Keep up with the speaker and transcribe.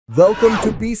Welcome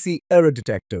to PC Error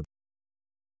Detective.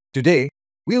 Today,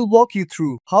 we'll walk you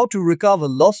through how to recover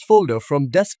lost folder from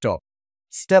desktop,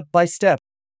 step by step.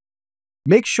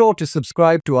 Make sure to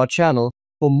subscribe to our channel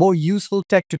for more useful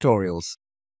tech tutorials.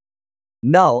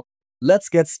 Now, let's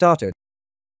get started.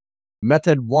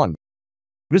 Method 1.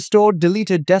 Restore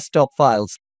deleted desktop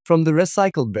files from the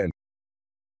recycle bin.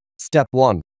 Step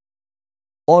 1.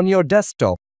 On your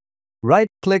desktop,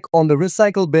 right-click on the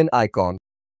recycle bin icon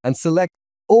and select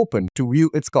Open to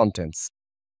view its contents.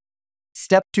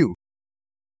 Step 2.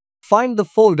 Find the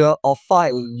folder or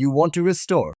file you want to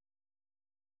restore.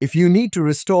 If you need to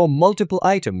restore multiple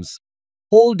items,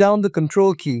 hold down the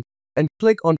Control key and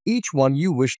click on each one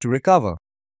you wish to recover.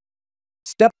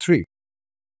 Step 3.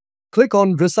 Click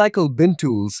on Recycle Bin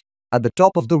Tools at the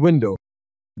top of the window,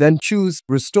 then choose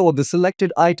Restore the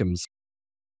selected items.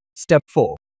 Step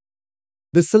 4.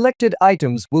 The selected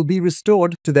items will be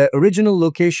restored to their original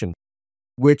location,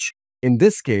 which, in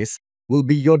this case, will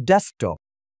be your desktop.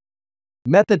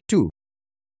 Method 2.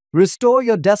 Restore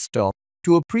your desktop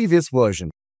to a previous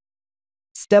version.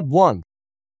 Step 1.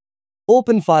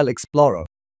 Open File Explorer.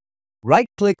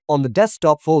 Right-click on the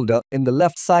desktop folder in the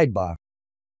left sidebar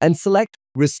and select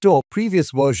Restore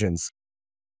Previous Versions.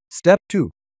 Step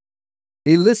 2.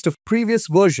 A list of previous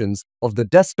versions of the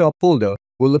desktop folder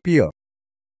will appear.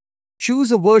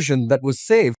 Choose a version that was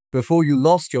saved before you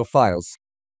lost your files,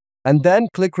 and then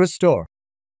click Restore.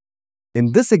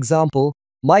 In this example,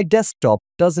 my desktop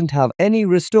doesn't have any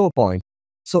restore point,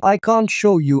 so I can't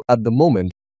show you at the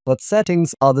moment, but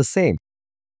settings are the same.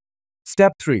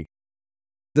 Step 3.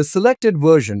 The selected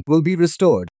version will be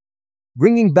restored,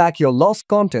 bringing back your lost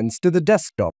contents to the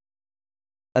desktop.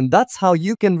 And that's how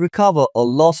you can recover a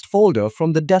lost folder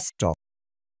from the desktop.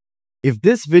 If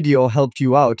this video helped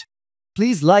you out,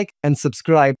 please like and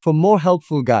subscribe for more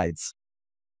helpful guides.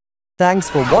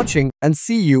 Thanks for watching and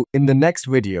see you in the next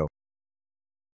video.